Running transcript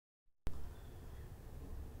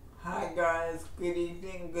guys, good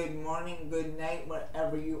evening, good morning, good night,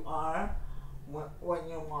 wherever you are when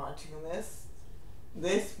you're watching this.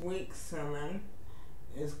 This week's sermon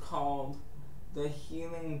is called The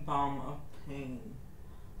Healing Balm of Pain.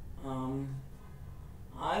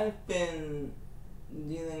 I've been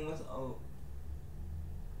dealing with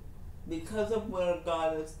because of where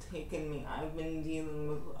God has taken me, I've been dealing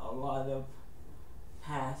with a lot of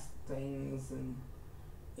past things and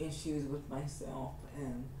issues with myself,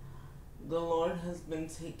 and the Lord has been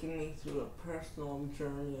taking me through a personal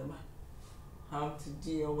journey of how to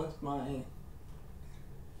deal with my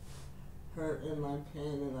hurt and my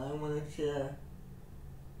pain, and I want to share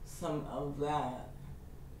some of that,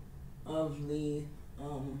 of the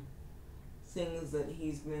things that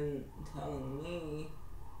He's been telling me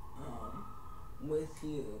with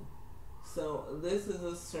you. So this is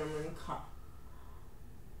a sermon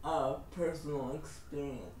of personal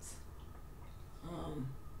experience.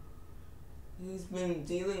 He's been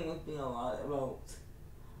dealing with me a lot about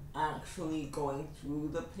actually going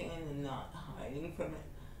through the pain and not hiding from it.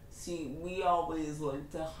 See, we always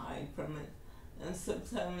like to hide from it, and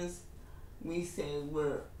sometimes we say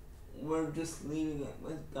we're just leaving it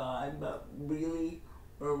with God, but really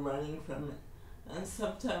we're running from it. And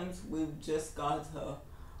sometimes we've just got to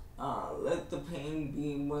let the pain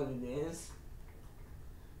be what it is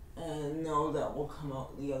and know that we'll come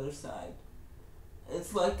out the other side.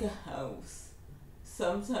 It's like a house.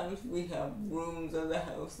 Sometimes we have rooms of the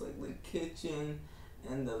house, like the kitchen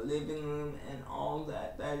and the living room and all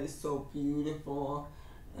that. That is so beautiful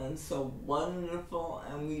and so wonderful,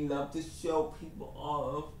 and we love to show people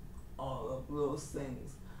all of those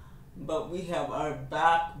things. But we have our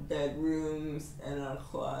back bedrooms and our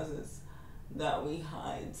closets that we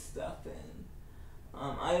hide stuff in.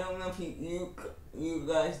 I don't know if you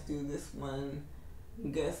guys do this when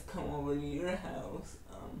guests come over to your house,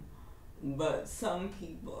 but some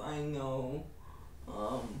people I know,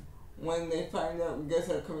 when they find out guests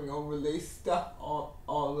are coming over, they stuff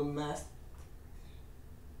all the mess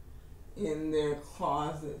in their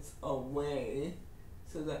closets away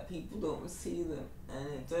so that people don't see them,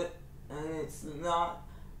 and it's not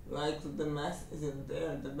like the mess isn't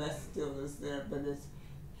there. The mess still is there, but it's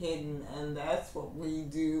hidden, and that's what we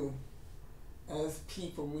do as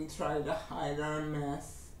people. We try to hide our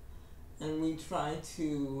mess, and we try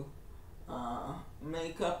to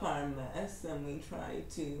make up our mess, and we try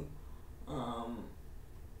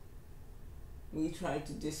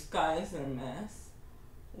to disguise our mess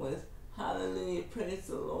with hallelujah, praise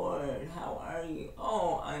the Lord, how are you?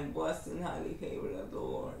 Oh, I'm blessed and highly favored of the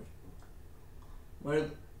Lord. Where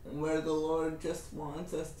the Lord just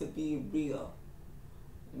wants us to be real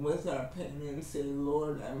with our pain and say,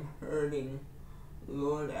 Lord, I'm hurting.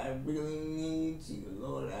 Lord, I really need you.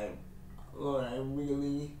 Lord, I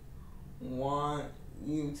really want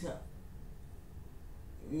you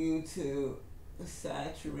to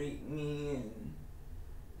saturate me and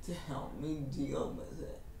to help me deal with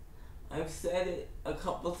it. I've said it a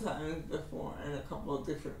couple times before in a couple of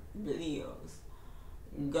different videos.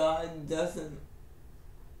 God doesn't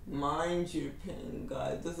mind your pain.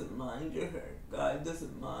 God doesn't mind your hurt. God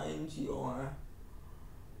doesn't mind your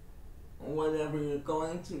whatever you're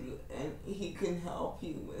going through, and He can help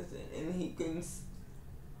you with it, and He can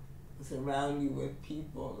surround you with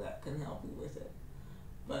people that can help you with it.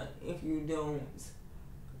 But if you don't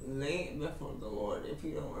lay it before the Lord, if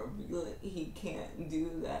you don't reveal it, He can't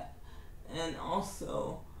do that. And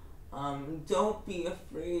also, don't be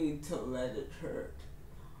afraid to let it hurt.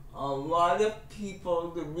 A lot of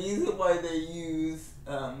people, the reason why they use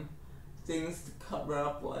things to cover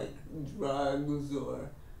up, like drugs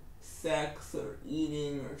or sex or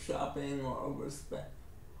eating or shopping or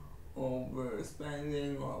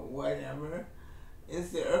overspending or whatever,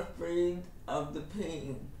 is they're afraid of the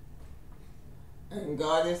pain. And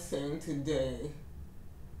God is saying today,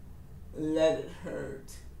 let it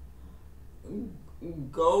hurt.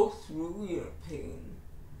 Go through your pain.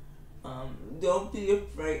 Don't be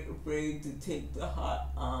afraid to take the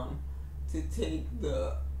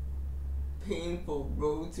painful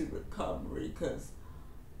road to recovery, because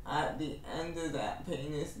at the end of that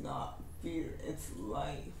pain is not fear, it's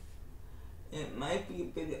life. It might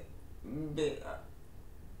be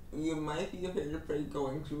you might be a bit afraid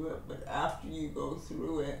going through it, but after you go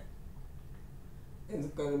through it, it's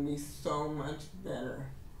going to be so much better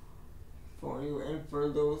for you and for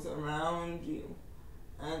those around you.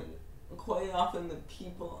 And quite often the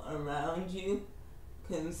people around you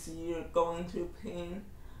can see you're going through pain,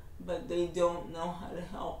 but they don't know how to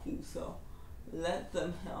help you, so let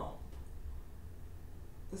them help.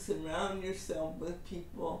 Surround yourself with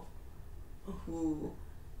people who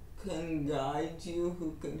can guide you,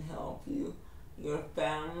 who can help you, your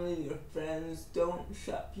family, your friends. Don't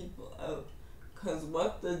shut people out, because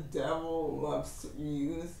what the devil loves to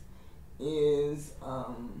use is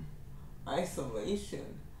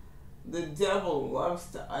isolation. The devil loves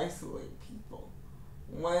to isolate people.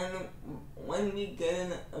 When we get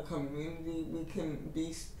in a community, we can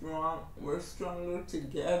be strong. We're stronger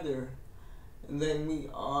together than we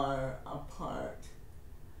are apart.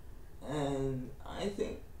 And I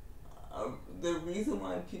think the reason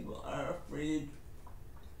why people are afraid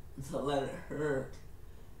to let it hurt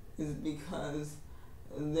is because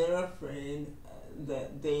they're afraid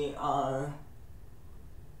that they are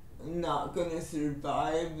not going to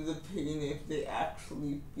survive the pain if they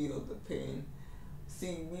actually feel the pain.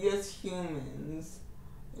 See, we as humans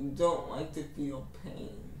don't like to feel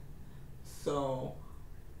pain. So,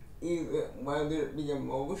 either whether it be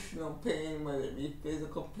emotional pain, whether it be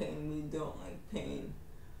physical pain, we don't like pain.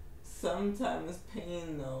 Sometimes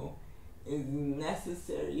pain, though, is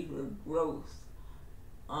necessary for growth.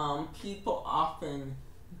 People often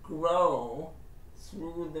grow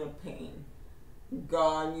through their pain.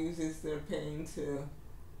 God uses their pain to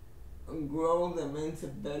grow them into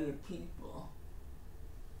better people.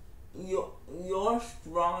 You're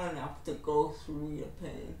strong enough to go through your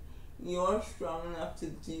pain. You're strong enough to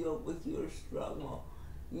deal with your struggle.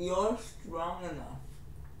 You're strong enough.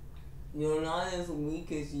 You're not as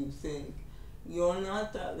weak as you think. You're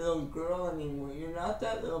not that little girl anymore. You're not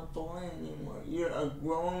that little boy anymore. You're a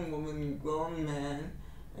grown woman, grown man,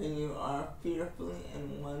 and you are fearfully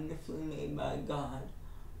and wonderfully made by God.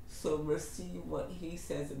 So receive what He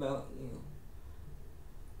says about you.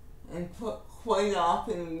 And quite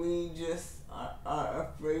often we just are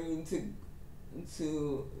afraid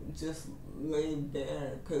to just lay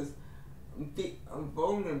bare, because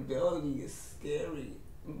vulnerability is scary,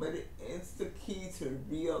 but it's the key to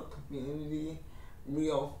real community,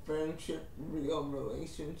 real friendship, real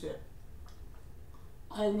relationship.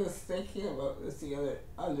 I was thinking about this the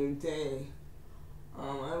other day.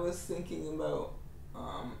 I was thinking about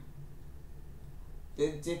the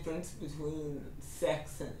difference between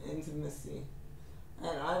sex and intimacy.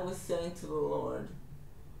 And I was saying to the Lord,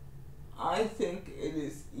 I think it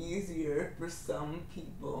is easier for some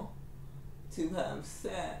people to have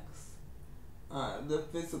sex, the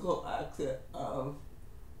physical act of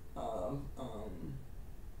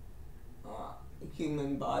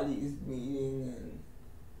human bodies meeting and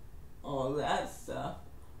all that stuff,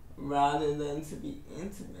 rather than to be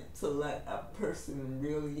intimate, to let a person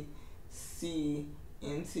really see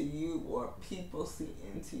into you, or people see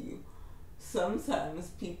into you. Sometimes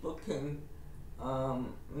people can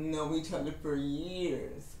know each other for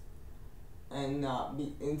years and not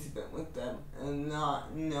be intimate with them, and not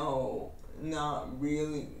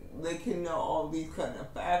really, they can know all these kind of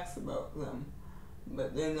facts about them,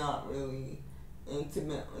 but they're not really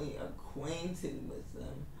intimately acquainted with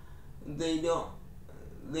them.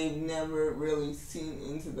 They've never really seen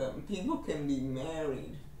into them. People can be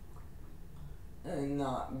married and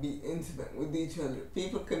not be intimate with each other.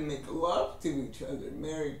 People can make love to each other.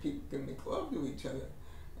 Married people can make love to each other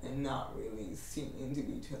and not really see into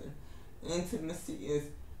each other. Intimacy is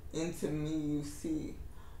into me, you see.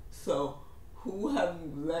 So, who have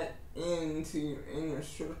you let into your inner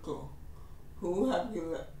circle? Who have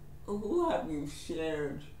you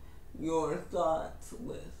shared your thoughts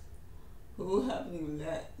with? Who have you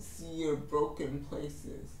let see your broken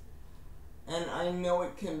places? And I know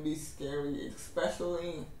it can be scary,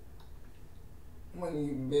 especially when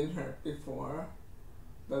you've been hurt before.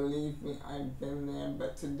 Believe me, I've been there.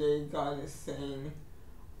 But today God is saying,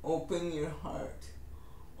 open your heart.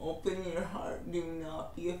 Open your heart. Do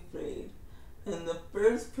not be afraid. And the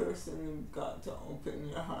first person you've got to open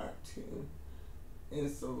your heart to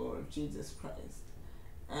is the Lord Jesus Christ.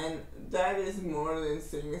 And that is more than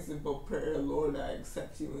saying a simple prayer, Lord, I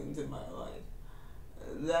accept you into my life.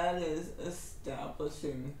 That is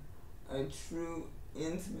establishing a true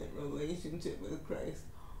intimate relationship with Christ,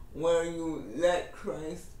 where you let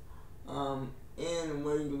Christ in,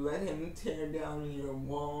 where you let Him tear down your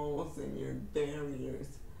walls and your barriers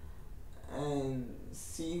and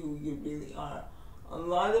see who you really are. A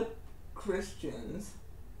lot of Christians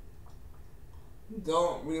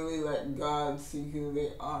don't really let God see who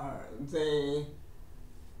they are. They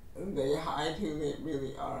hide who they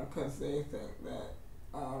really are, because they think that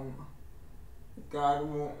God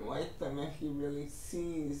won't like them if He really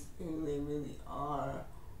sees who they really are,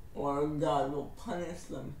 or God will punish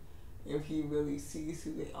them if He really sees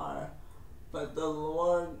who they are. But the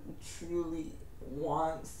Lord truly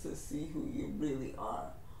wants to see who you really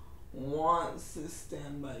are, wants to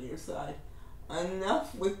stand by your side.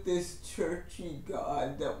 enough with this churchy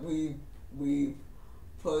God that we've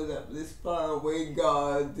put up, this far away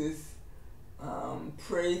God, this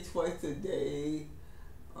pray twice a day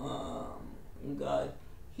God.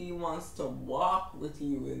 He wants to walk with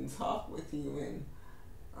you and talk with you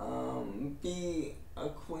and be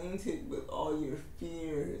acquainted with all your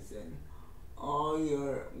fears and all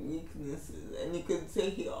your weaknesses. And you could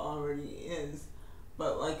say he already is,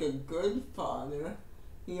 but like a good father,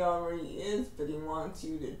 he already is, but he wants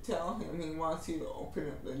you to tell him, he wants you to open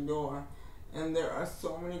up the door. And there are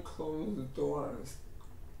so many closed doors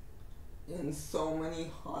in so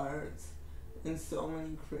many hearts, in so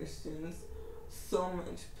many Christians, so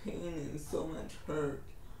much pain and so much hurt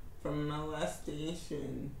from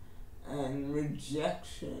molestation and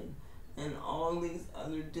rejection and all these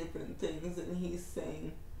other different things. And he's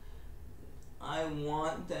saying, I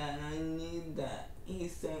want that, I need that.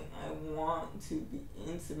 He's saying, I want to be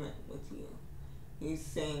intimate with you. He's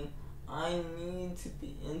saying, I need to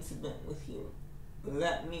be intimate with you.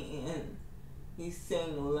 Let me in. He's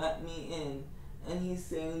saying, let me in. And he's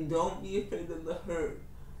saying, don't be afraid of the hurt.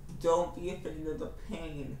 Don't be afraid of the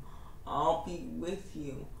pain. I'll be with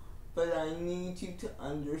you. But I need you to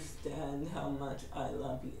understand how much I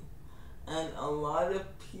love you. And a lot of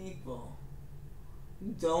people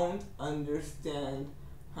don't understand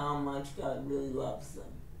how much God really loves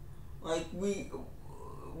them. Like we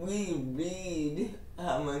read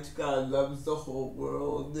how much God loves the whole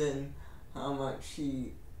world and how much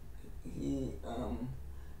he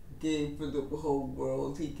gave for the whole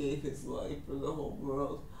world. He gave his life for the whole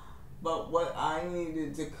world. But what I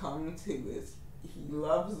needed to come to is he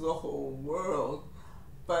loves the whole world,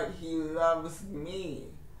 but he loves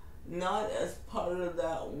me. Not as part of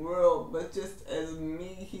that world, but just as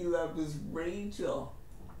me. He loves Rachel.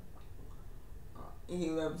 He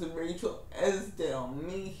loves Rachel Esdaille.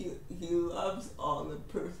 Me, he loves all the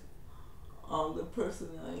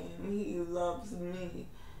person I am. He loves me.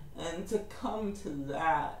 And to come to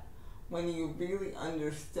that, when you really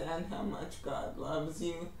understand how much God loves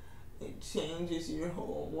you, it changes your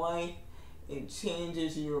whole life. It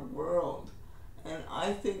changes your world. And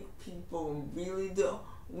I think people really don't.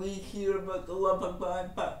 We hear about the love of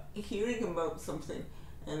God, but hearing about something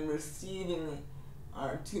and receiving it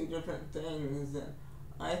are two different things. And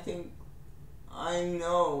I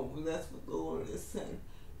know that's what the Lord is saying.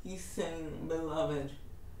 He's saying, beloved,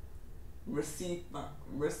 receive my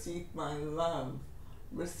love,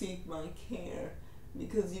 receive my care,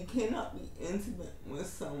 because you cannot be intimate with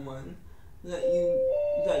someone that you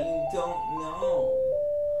don't know,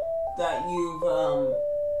 that you've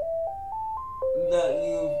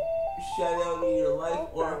shut out of your life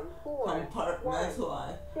or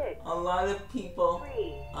compartmentalized. A lot of people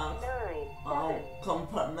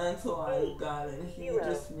compartmentalize God, and he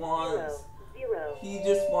just wants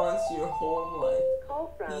your whole life.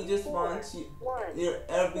 He just wants your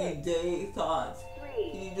everyday thoughts.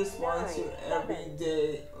 He just wants your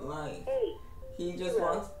everyday life. He just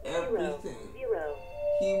wants everything.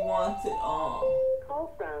 He wants it all.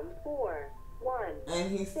 Call from 416.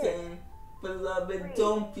 And he's saying, beloved,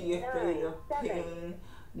 don't be afraid of pain.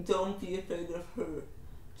 Don't be afraid of hurt.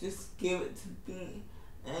 Just give it to me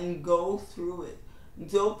and go through it.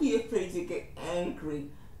 Don't be afraid to get angry.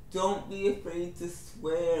 Don't be afraid to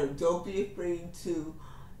swear. Don't be afraid to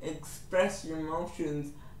express your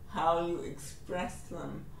emotions how you express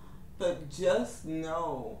them. But just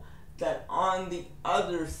know that on the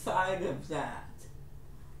other side of that,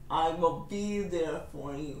 I will be there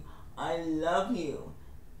for you. I love you.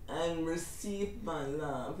 And receive my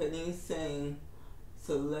love. And he's saying,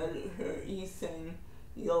 so let it hurt. He's saying,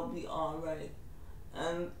 you'll be alright.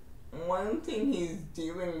 And one thing he's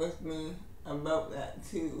dealing with me about that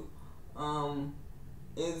too,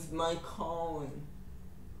 is my calling.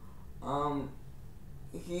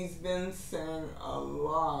 He's been saying a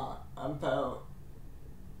lot about,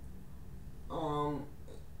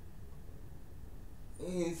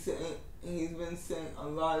 he's been saying a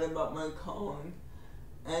lot about my calling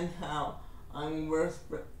and how I'm worth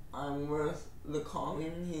the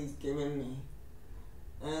calling he's given me.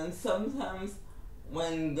 And sometimes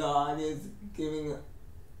when God is taking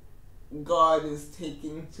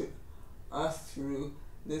us through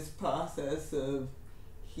this process of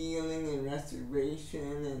healing and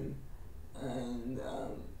restoration and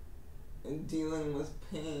dealing with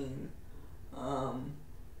pain,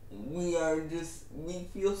 we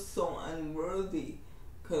feel so unworthy,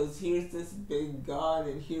 because here's this big God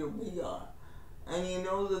and here we are. And you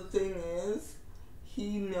know, the thing is,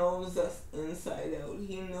 he knows us inside out.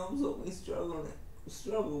 He knows what we struggle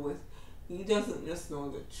with. He doesn't just know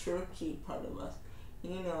the churchy part of us.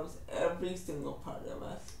 He knows every single part of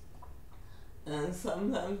us. And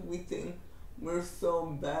sometimes we think we're so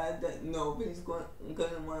bad that nobody's gonna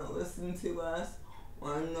want to listen to us,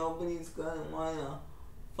 or nobody's gonna want to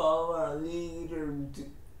follow our lead,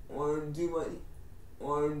 or do what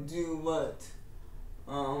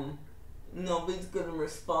nobody's gonna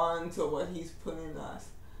respond to what he's putting us.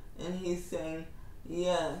 And he's saying,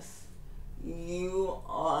 yes, you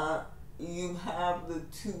have the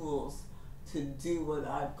tools to do what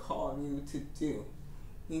I've called you to do.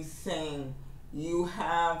 He's saying you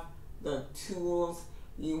have the tools,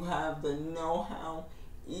 you have the know-how,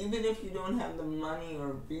 even if you don't have the money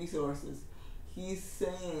or resources. He's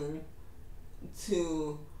saying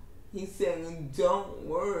don't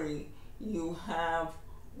worry, you have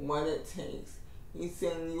what it takes. He's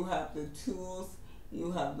saying you have the tools,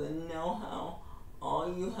 you have the know-how,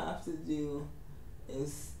 all you have to do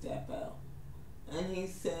is step out. And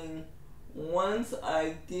he's saying,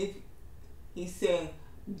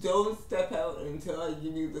 don't step out until I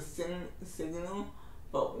give you the signal,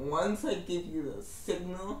 but once I give you the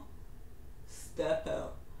signal, step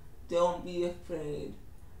out. Don't be afraid.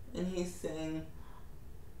 And he's saying,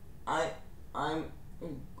 I'm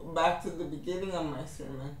back to the beginning of my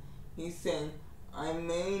sermon. He's saying, I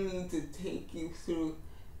may need to take you through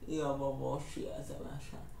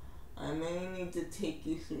I may need to take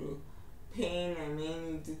you through pain, I may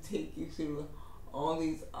need to take you through all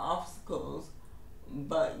these obstacles,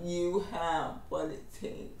 but you have what it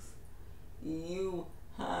takes. You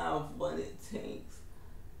have what it takes.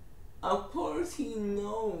 Of course, he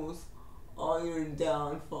knows all your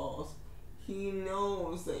downfalls. He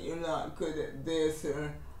knows that you're not good at this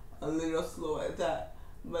or a little slow at that.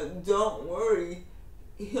 But don't worry,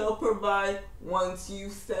 he'll provide once you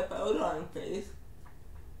step out on faith.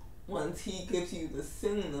 Once he gives you the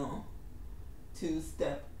signal to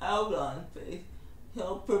step out on faith,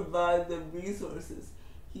 he'll provide the resources.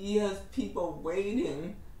 He has people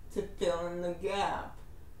waiting to fill in the gap.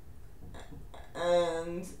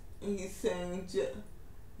 And he's saying,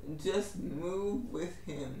 just move with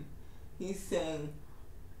him. He's saying,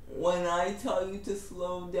 when I tell you to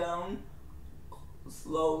slow down,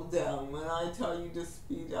 slow down. When I tell you to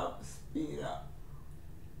speed up, speed up.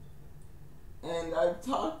 And I've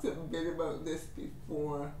talked a bit about this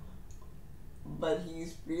before, but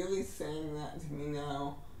he's really saying that to me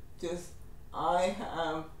now. Just, I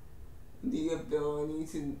have the ability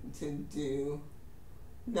to do,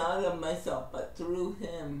 not of myself, but through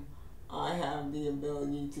him, I have the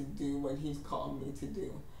ability to do what he's called me to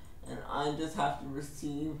do. And I just have to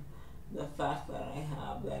receive the fact that I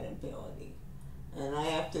have that ability. And I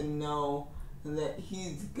have to know that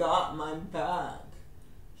he's got my back.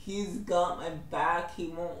 He's got my back. He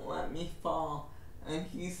won't let me fall. And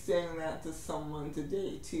he's saying that to someone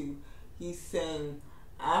today too. He's saying,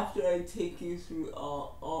 after I take you through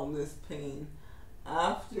all this pain,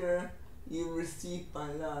 after you receive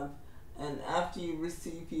my love, and after you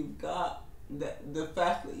receive you've got the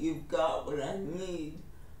fact that you've got what I need,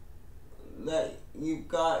 that you've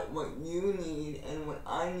got what you need and what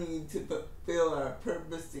I need to fulfill our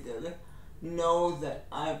purpose together, know that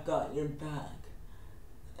I've got your back.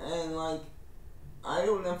 And I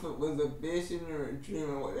don't know if it was a vision or a dream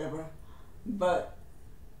or whatever, but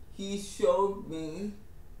he showed me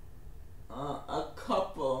a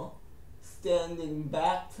couple standing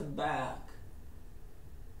back to back,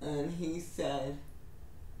 and he said,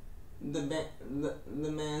 the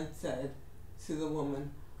man said to the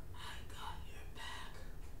woman, I got your back.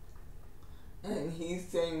 And he's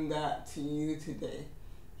saying that to you today.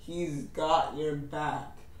 He's got your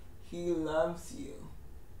back. He loves you.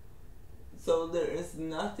 So there is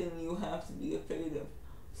nothing you have to be afraid of.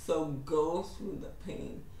 So go through the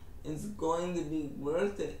pain. It's going to be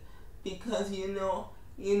worth it, because you know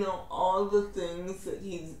all the things that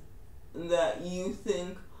you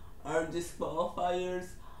think are disqualifiers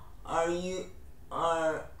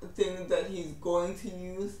are things that he's going to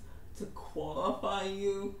use to qualify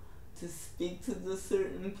you to speak to the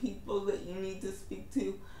certain people that you need to speak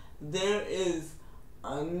to. There is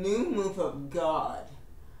a new move of God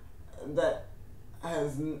that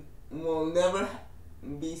will never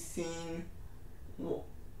be seen,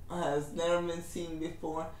 has never been seen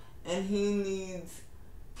before, and he needs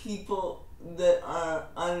people that are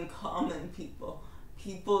uncommon people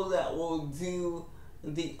that will do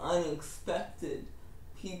the unexpected,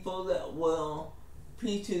 people that will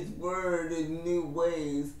preach his word in new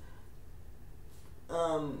ways,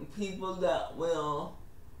 people that will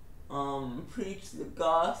preach the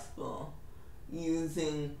gospel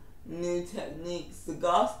using new techniques. The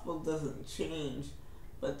gospel doesn't change,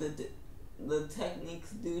 but the techniques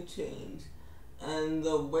do change. and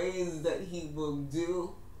the ways that he will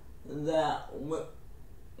do that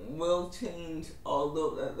will change,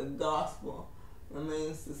 although that the gospel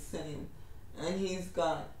remains the same. And he's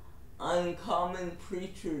got uncommon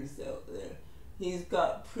preachers out there. He's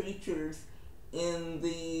got preachers in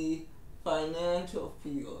the financial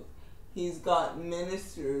field. He's got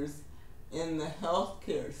ministers in the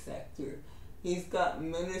healthcare sector. He's got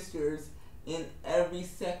ministers in every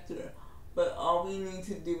sector. But all we need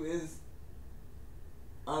to do is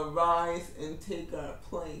arise and take our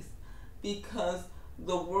place, because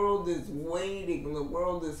the world is waiting, the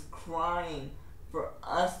world is crying for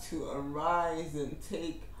us to arise and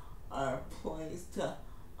take our place, to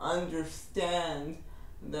understand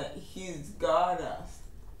that he's got us.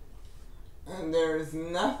 And there is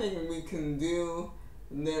nothing we can do,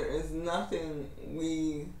 there is nothing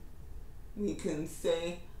we can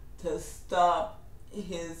say to stop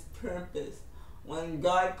his purpose. When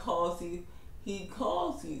God calls you, he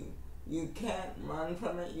calls you. You can't run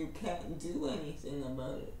from it. You can't do anything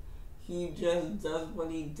about it. He just does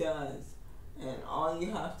what he does. And all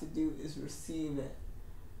you have to do is receive it.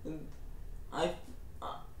 And I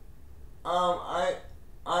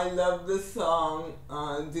love the song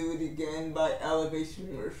Do It Again by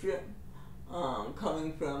Elevation Worship,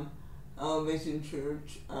 coming from Elevation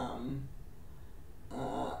Church,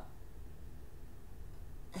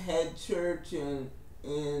 head church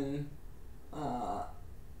in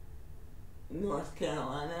North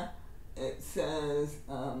Carolina. It says,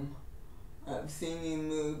 I've seen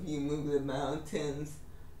you move the mountains,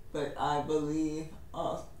 but I believe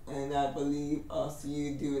also, and I believe also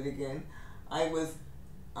you do it again. I was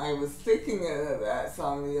thinking of that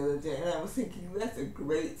song the other day, and I was thinking, that's a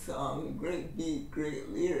great song, great beat, great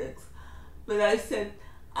lyrics. But I said,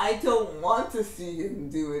 I don't want to see him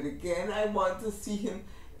do it again. I want to see him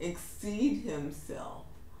exceed himself.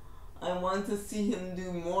 I want to see him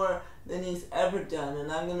do more than he's ever done.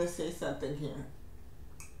 And I'm going to say something here.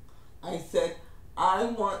 I said, I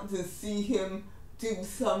want to see him do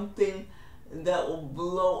something that will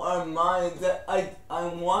blow our minds. That I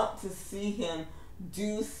want to see him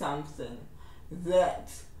do something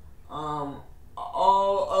that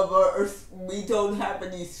all of our, we don't have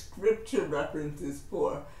any scripture references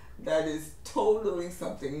for, that is totally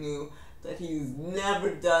something new that he's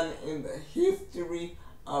never done in the history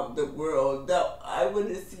of the world. That I want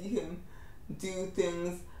to see him do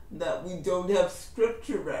things that we don't have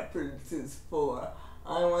scripture references for.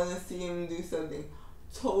 I want to see him do something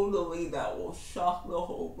totally that will shock the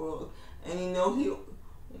whole world. And you know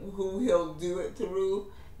who he'll do it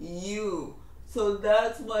through? You. So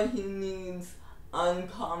that's why he needs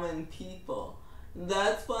uncommon people.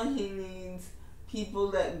 That's why he needs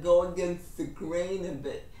people that go against the grain a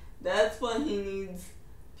bit. That's why he needs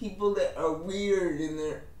people that are weird in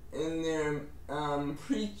their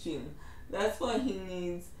preaching. That's why he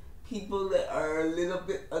needs people that are a little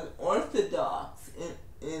bit unorthodox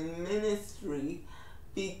in ministry,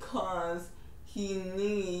 because he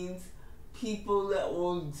needs people that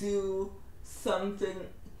will do something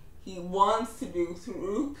he wants to do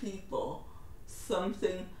through people,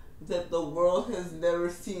 something that the world has never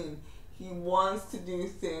seen. He wants to do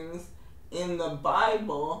things in the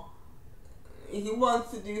Bible. He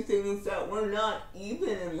wants to do things that were not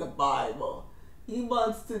even in the Bible. He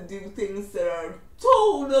wants to do things that are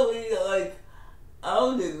totally like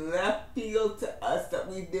out in left field to us, that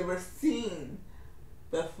we've never seen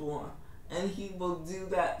before. And he will do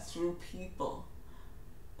that through people.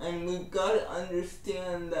 And we've got to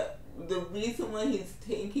understand that the reason why he's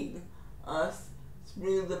taking us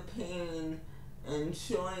through the pain and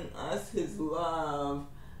showing us his love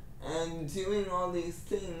and doing all these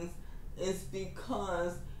things is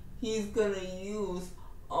because he's going to use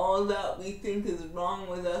all that we think is wrong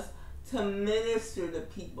with us to minister to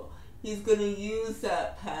people. He's going to use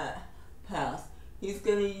that past. He's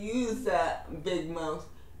going to use that big mouth.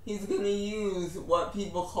 He's going to use what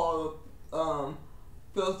people call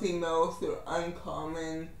filthy mouth or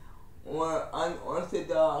uncommon or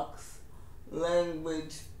unorthodox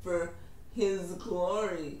language for his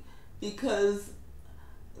glory. Because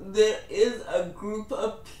there is a group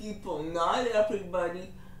of people, not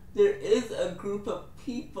everybody, there is a group of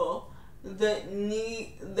people that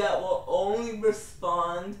will only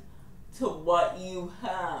respond to what you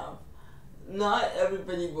have. Not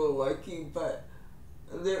everybody will like you, but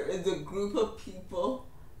there is a group of people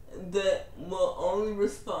that will only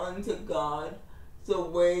respond to God the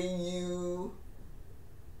way you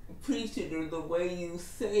preach it or the way you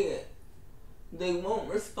say it. They won't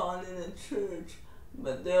respond in a church,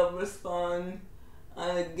 but they'll respond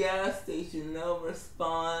at a gas station. They'll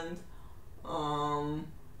respond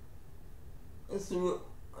through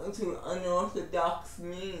unorthodox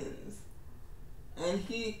means. And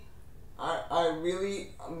I really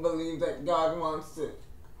believe that God wants to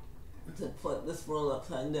put this world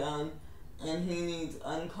upside down, and He needs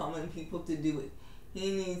uncommon people to do it.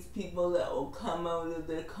 He needs people that will come out of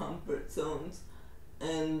their comfort zones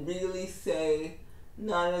and really say,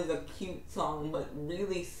 not as a cute song, but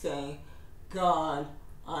really say, God,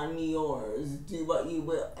 I'm yours, do what you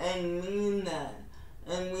will, and mean that.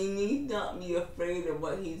 And we need not be afraid of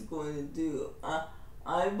what He's going to do.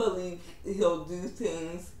 I believe He'll do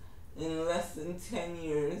things in less than 10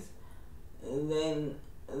 years than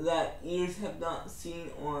that ears have not seen,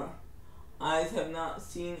 or eyes have not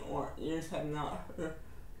seen, or ears have not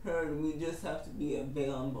heard. We just have to be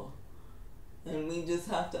available. And we just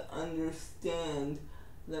have to understand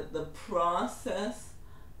that the process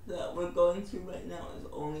that we're going through right now is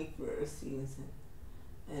only for a season.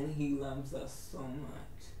 And He loves us so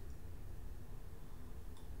much.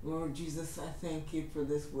 Lord Jesus, I thank You for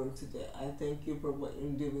this word today. I thank You for what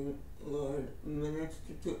You're doing, Lord.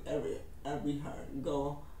 Minister to every heart.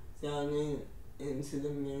 Go down into the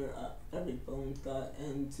mirror of every bone, God,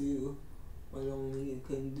 and do what only You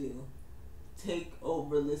can do. Take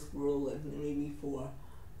over this world like never before.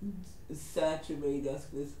 Saturate us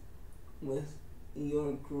with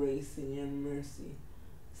Your grace and Your mercy.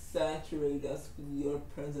 Saturate us with Your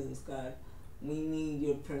presence, God. We need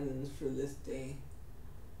Your presence for this day.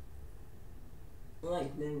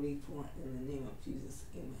 Like never before, in the name of Jesus,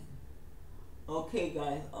 amen. Okay,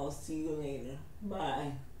 guys, I'll see you later.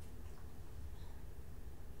 Bye.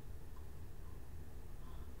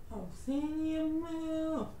 I've seen You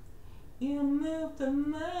move the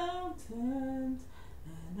mountains,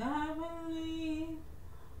 and I believe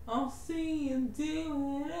I'll see You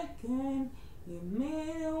do it again. You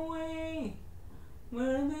made a way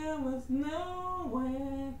where there was no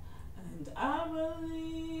way, and I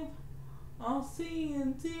believe I'll see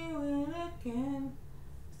You do it again.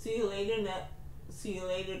 See you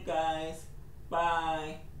later, guys.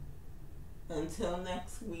 Bye. Until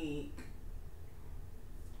next week.